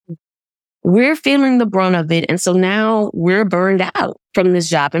do. We're feeling the brunt of it. And so now we're burned out from this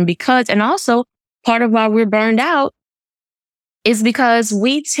job. And also part of why we're burned out is because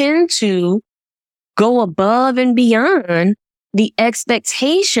we tend to go above and beyond the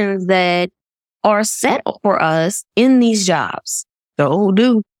expectations that are set for us in these jobs. So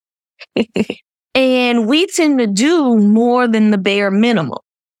do. And we tend to do more than the bare minimum.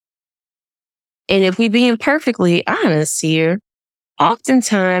 And if we're being perfectly honest here,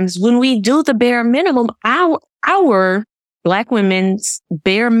 oftentimes when we do the bare minimum, our Black women's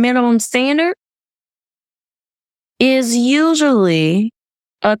bare minimum standard is usually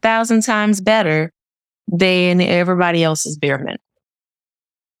 1,000 times better than everybody else's bare minimum.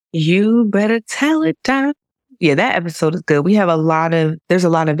 You better tell it, Tom. Yeah, that episode is good. There's a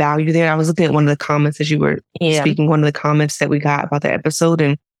lot of value there. I was looking at one of the comments as you were speaking, one of the comments that we got about the episode,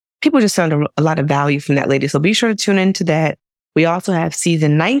 and people just found a lot of value from that lady. So be sure to tune into that. We also have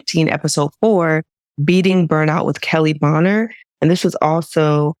season 19, episode 4, Beating Burnout with Kelly Bonner. And this was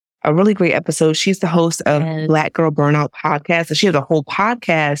also a really great episode. She's the host of Black Girl Burnout podcast. So she has a whole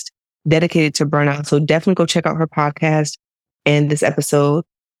podcast dedicated to burnout. So definitely go check out her podcast and this episode.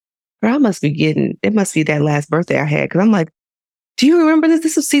 Girl, it must be that last birthday I had. Cause I'm like, do you remember this?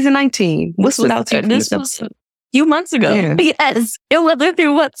 This was season 19. This was a few months ago. Yeah. Yes, it was a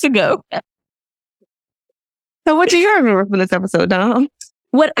few months ago. So what do you remember from this episode, Dom?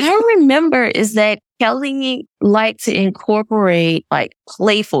 What I remember is that Kelly liked to incorporate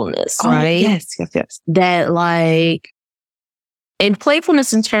playfulness, right? Yes. That and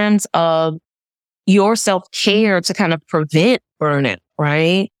playfulness in terms of your self-care to kind of prevent burnout,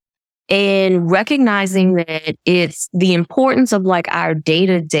 right? And recognizing that it's the importance of our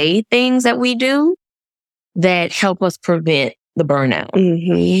day-to-day things that we do that help us prevent the burnout.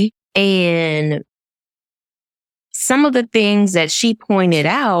 Mm-hmm. And some of the things that she pointed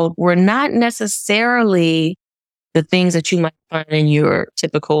out were not necessarily the things that you might find in your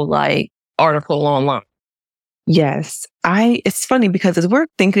typical article online. Yes. It's funny because as we're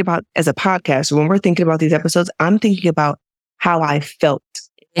thinking about as a podcast, when we're thinking about these episodes, I'm thinking about how I felt.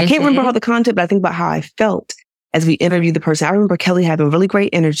 I can't remember all the content, but I think about how I felt as we interviewed the person. I remember Kelly having really great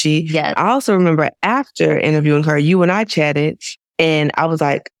energy. Yes. I also remember after interviewing her, you and I chatted, and I was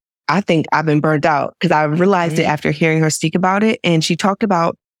like, I think I've been burnt out, because I realized it after hearing her speak about it. And she talked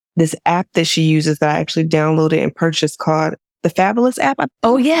about this app that she uses that I actually downloaded and purchased called the Fabulous app.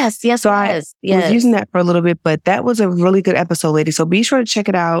 Oh, yes. So I was using that for a little bit, but that was a really good episode, lady. So be sure to check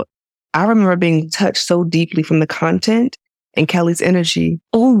it out. I remember being touched so deeply from the content and Kelly's energy.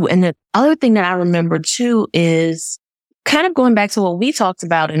 Oh, and the other thing that I remember too is kind of going back to what we talked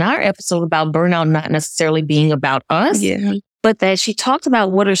about in our episode about burnout not necessarily being about us, but that she talked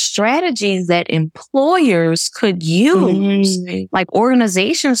about what are strategies that employers could use,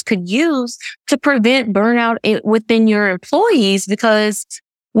 organizations could use to prevent burnout within your employees. Because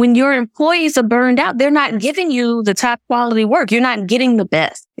when your employees are burned out, they're not giving you the top quality work. You're not getting the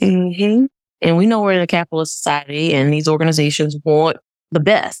best. Mm-hmm. And we know we're in a capitalist society and these organizations want the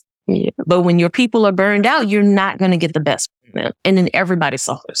best. Yeah. But when your people are burned out, you're not going to get the best from them. And then everybody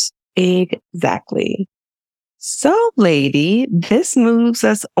suffers. Exactly. So, lady, this moves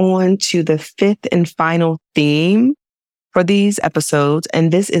us on to the 5th and final theme for these episodes.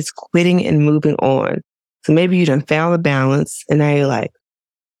 And this is quitting and moving on. So maybe you done found the balance and now you're like,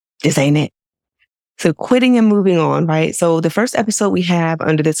 this ain't it. So quitting and moving on, right? So the first episode we have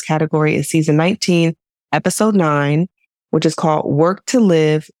under this category is season 19, episode 9, which is called Work to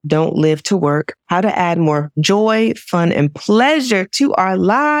Live, Don't Live to Work, How to Add More Joy, Fun, and Pleasure to Our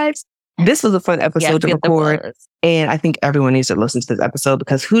Lives. This was a fun episode to record. And I think everyone needs to listen to this episode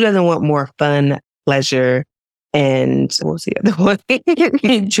because who doesn't want more fun, pleasure, and what was the other one?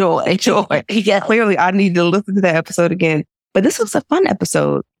 Joy. Yeah. Clearly, I need to listen to that episode again. But this was a fun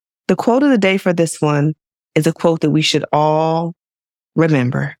episode. The quote of the day for this one is a quote that we should all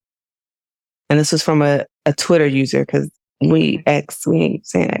remember. And this was from a Twitter user because we ain't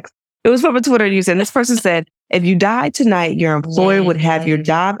saying X. It was from a Twitter user. And this person said, if you died tonight, your employer would have your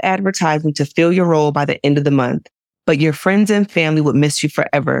job advertising to fill your role by the end of the month, but your friends and family would miss you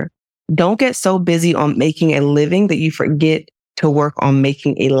forever. Don't get so busy on making a living that you forget to work on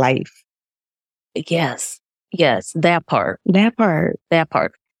making a life. Yes, that part.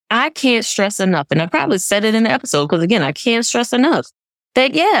 I can't stress enough, and I probably said it in the episode because, again, I can't stress enough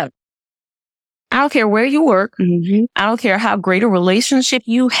that, I don't care where you work. Mm-hmm. I don't care how great a relationship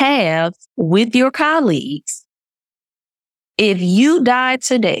you have with your colleagues. If you die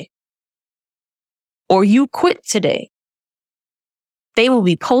today or you quit today, they will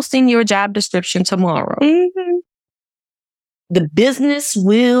be posting your job description tomorrow. Mm-hmm. The business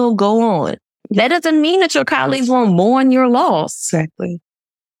will go on. That doesn't mean that your colleagues won't mourn your loss. Exactly.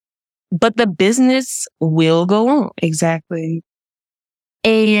 But the business will go on. Exactly.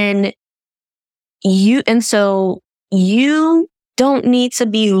 So you don't need to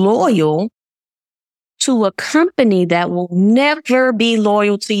be loyal to a company that will never be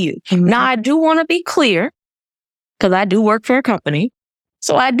loyal to you. Mm-hmm. Now, I do want to be clear, because I do work for a company.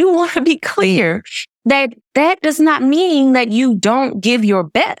 So I do want to be clear that does not mean that you don't give your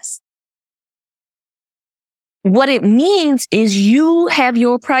best. What it means is you have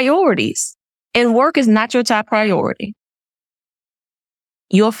your priorities, and work is not your top priority.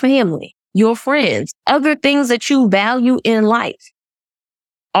 Your family, your friends, other things that you value in life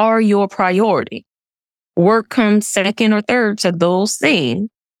are your priority. Work comes second or third to those things.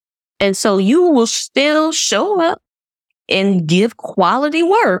 And so you will still show up and give quality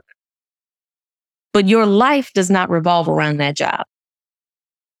work, but your life does not revolve around that job.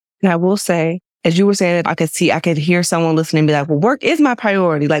 And I will say, as you were saying, I could hear someone listening and be like, well, work is my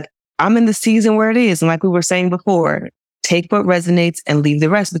priority. Like, I'm in the season where it is. And like we were saying before, take what resonates and leave the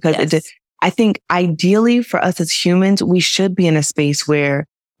rest. Because I think ideally for us as humans, we should be in a space where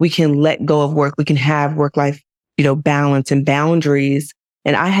we can let go of work. We can have work-life, balance and boundaries.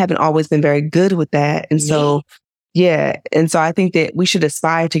 And I haven't always been very good with that. And so, And so I think that we should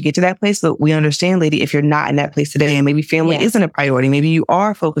aspire to get to that place. But we understand, lady, if you're not in that place today and maybe family isn't a priority, maybe you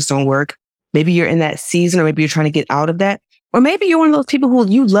are focused on work. Maybe you're in that season, or maybe you're trying to get out of that. Or maybe you're one of those people who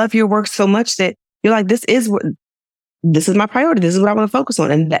you love your work so much that you're like, this is my priority. This is what I want to focus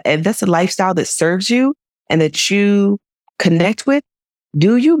on. And if that's a lifestyle that serves you and that you connect with,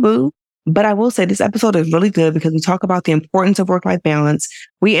 do you, boo? But I will say this episode is really good because we talk about the importance of work-life balance.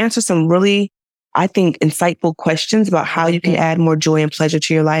 We answer some really, I think, insightful questions about how you can add more joy and pleasure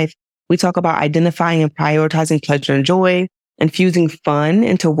to your life. We talk about identifying and prioritizing pleasure and joy, infusing fun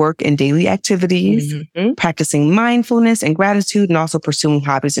into work and daily activities, practicing mindfulness and gratitude, and also pursuing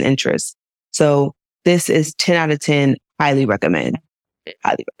hobbies and interests. So this is 10 out of 10. Highly recommend.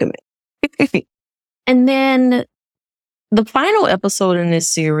 Highly recommend. And then the final episode in this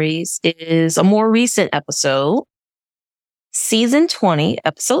series is a more recent episode. Season 20,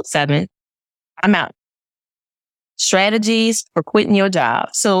 episode 7. I'm out. Strategies for quitting your job.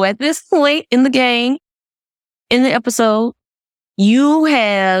 So at this point in the game, in the episode, you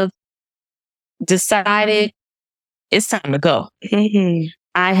have decided it's time to go.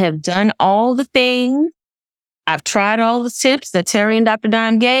 I have done all the things. I've tried all the tips that Terry and Dr.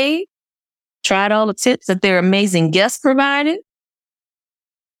 Dime gave. Tried all the tips that their amazing guests provided.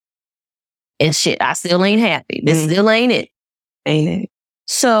 And shit, I still ain't happy. This still ain't it. Ain't it?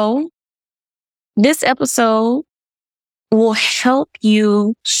 So this episode will help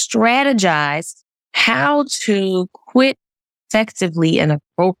you strategize how to quit effectively and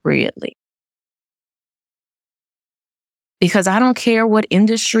appropriately. Because I don't care what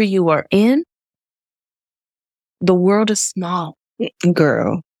industry you are in, the world is small.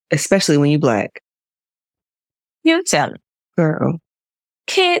 Girl, especially when you Black. You tell me. Girl.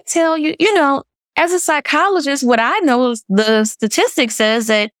 Can't tell you, as a psychologist, what I know is the statistic says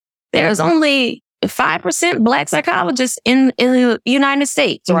that there's only 5% Black psychologists in the United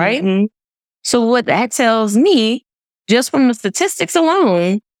States, right? Mm-hmm. So what that tells me, just from the statistics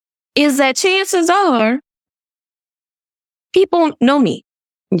alone, is that chances are people know me.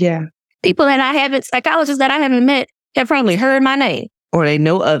 Yeah. People that I haven't, psychologists that I haven't met have probably heard my name. Or they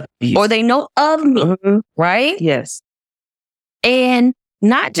know of you. Or they know of me, right? Yes. And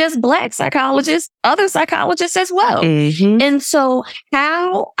not just Black psychologists, other psychologists as well. And so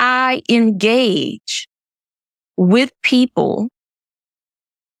how I engage with people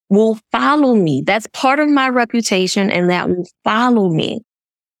will follow me. That's part of my reputation, and that will follow me.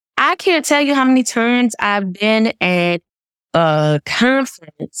 I can't tell you how many times I've been at a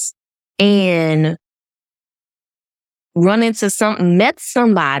conference and met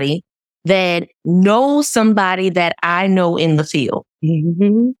somebody that knows somebody that I know in the field.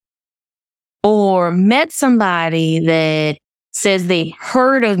 Or met somebody that says they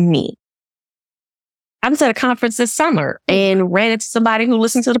heard of me. I was at a conference this summer and ran into somebody who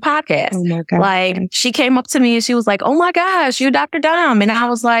listened to the podcast. Oh my God. Like, she came up to me and she was like, "Oh my gosh, you're Dr. Dom." And I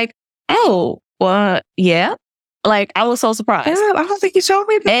was like, "Oh, what? Yeah." Like, I was so surprised. Yeah, I don't think you showed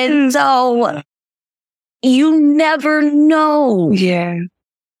me that. And so you never know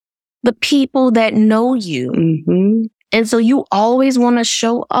the people that know you. And so you always want to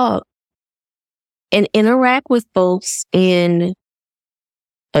show up and interact with folks in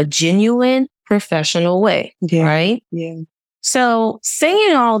a genuine, professional way, right? Yeah. So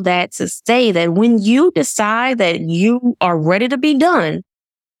saying all that to say that when you decide that you are ready to be done,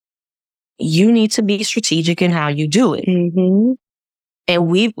 you need to be strategic in how you do it. And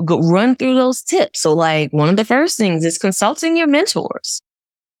we've run through those tips. So like one of the first things is consulting your mentors.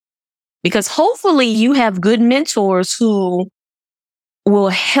 Because hopefully you have good mentors who will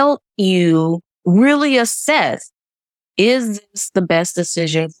help you really assess, is this the best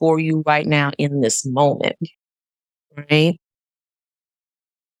decision for you right now in this moment? Right?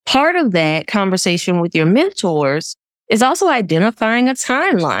 Part of that conversation with your mentors is also identifying a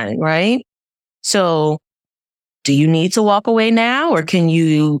timeline, right? So do you need to walk away now, or can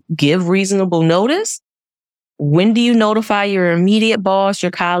you give reasonable notice? When do you notify your immediate boss,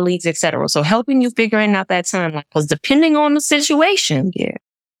 your colleagues, etc.? So helping you figuring out that timeline, because depending on the situation,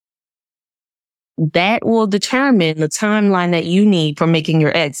 that will determine the timeline that you need for making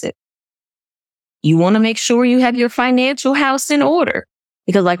your exit. You want to make sure you have your financial house in order,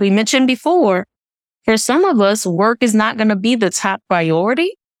 because like we mentioned before, for some of us, work is not going to be the top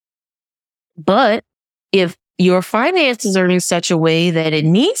priority. But if your finances are in such a way that it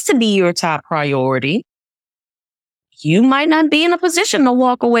needs to be your top priority, you might not be in a position to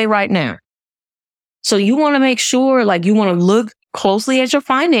walk away right now. So you want to make sure, like, you want to look closely at your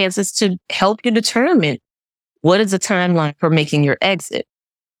finances to help you determine what is the timeline for making your exit.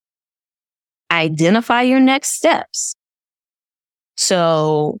 Identify your next steps.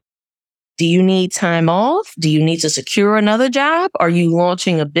 So do you need time off? Do you need to secure another job? Are you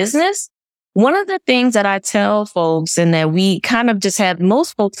launching a business? One of the things that I tell folks, and that we kind of just have,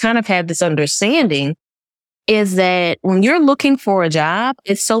 most folks kind of have this understanding, is that when you're looking for a job,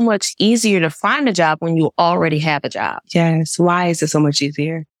 it's so much easier to find a job when you already have a job. Yes. Why is it so much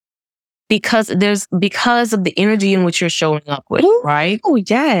easier? Because of the energy in which you're showing up with, right? Oh,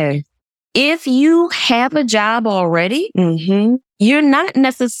 yeah. If you have a job already, you're not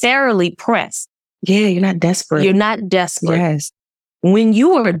necessarily pressed. Yeah, you're not desperate. You're not desperate. Yes. When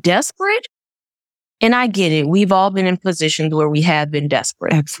you are desperate, and I get it, we've all been in positions where we have been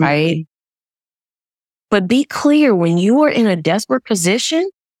desperate, right? But be clear, when you are in a desperate position,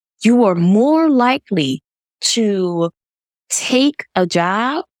 you are more likely to take a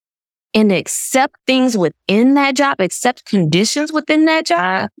job and accept things within that job, accept conditions within that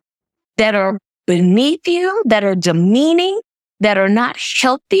job that are beneath you, that are demeaning, that are not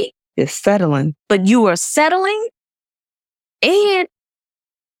healthy. You're settling. But you are settling, and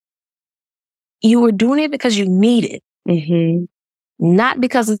you are doing it because you need it, not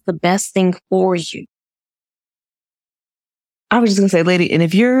because it's the best thing for you. I was just going to say, lady, and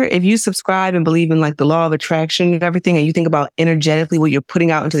if you subscribe and believe in like the law of attraction and everything, and you think about energetically what you're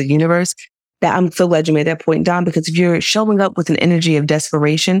putting out into the universe, that I'm so glad you made that point, Dom, because if you're showing up with an energy of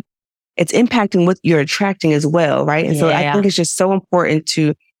desperation, it's impacting what you're attracting as well, right? And so I think it's just so important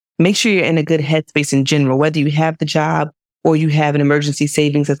to make sure you're in a good headspace in general, whether you have the job or you have an emergency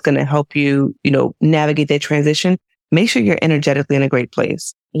savings that's going to help you, navigate that transition. Make sure you're energetically in a great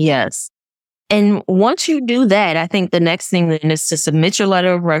place. Yes. And once you do that, I think the next thing then is to submit your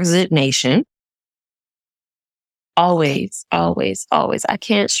letter of resignation. Always, always, always. I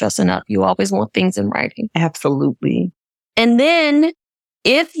can't stress enough. You always want things in writing. Absolutely. And then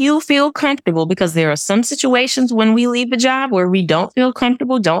if you feel comfortable, because there are some situations when we leave a job where we don't feel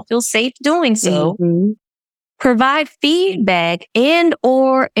comfortable, don't feel safe doing so, provide feedback and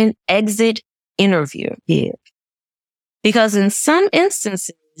or an exit interview. Yeah. Because in some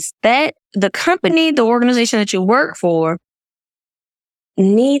instances, that the company, the organization that you work for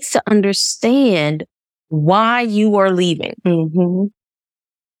needs to understand why you are leaving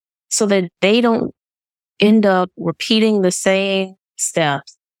so that they don't end up repeating the same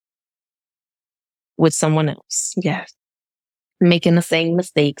steps with someone else. Yes. Making the same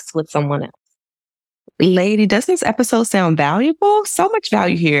mistakes with someone else. Lady, doesn't this episode sound valuable? So much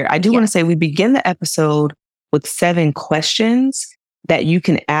value here. I do want to say we begin the episode with 7 questions that you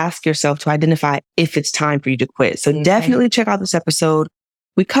can ask yourself to identify if it's time for you to quit. So definitely check out this episode.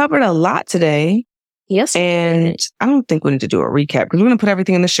 We covered a lot today. Yes. And I don't think we need to do a recap because we're going to put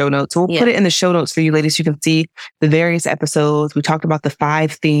everything in the show notes. So we'll put it in the show notes for you ladies. You can see the various episodes. We talked about the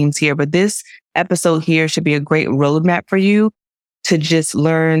 5 themes here, but this episode here should be a great roadmap for you to just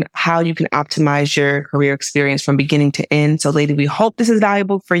learn how you can optimize your career experience from beginning to end. So lady, we hope this is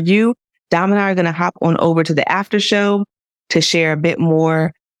valuable for you. Dom and I are going to hop on over to the after show to share a bit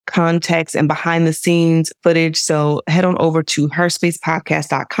more context and behind the scenes footage. So head on over to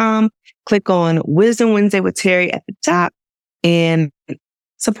herspacepodcast.com. Click on Wisdom Wednesday with Terry at the top and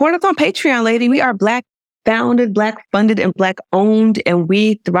support us on Patreon, lady. We are Black founded, Black funded, and Black owned, and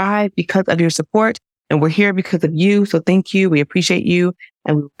we thrive because of your support. And we're here because of you. So thank you. We appreciate you.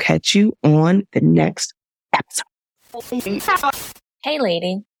 And we'll catch you on the next episode. Hey,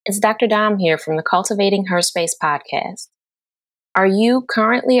 lady. It's Dr. Dom here from the Cultivating Her Space podcast. Are you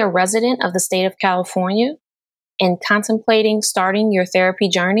currently a resident of the state of California and contemplating starting your therapy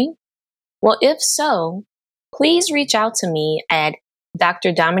journey? Well, if so, please reach out to me at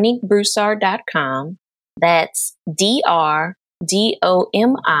drdominiquebroussard.com. That's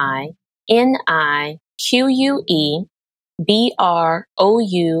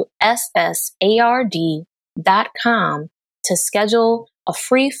to schedule a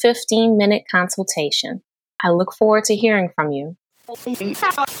free 15-minute consultation. I look forward to hearing from you.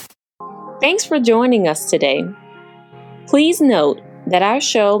 Thanks for joining us today. Please note that our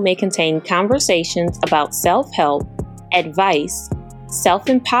show may contain conversations about self-help, advice,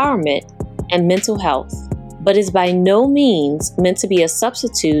 self-empowerment, and mental health, but is by no means meant to be a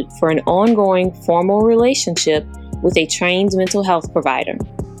substitute for an ongoing formal relationship with a trained mental health provider.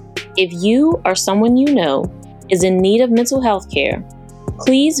 If you or someone you know is in need of mental health care,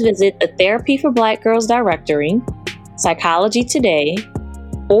 please visit the Therapy for Black Girls directory, Psychology Today,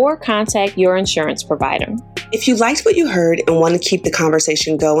 or contact your insurance provider. If you liked what you heard and want to keep the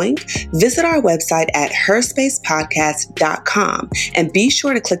conversation going, visit our website at herspacepodcast.com and be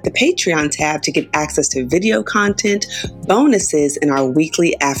sure to click the Patreon tab to get access to video content, bonuses, and our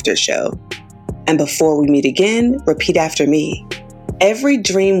weekly after show. And before we meet again, repeat after me. Every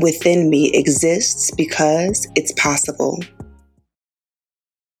dream within me exists because it's possible.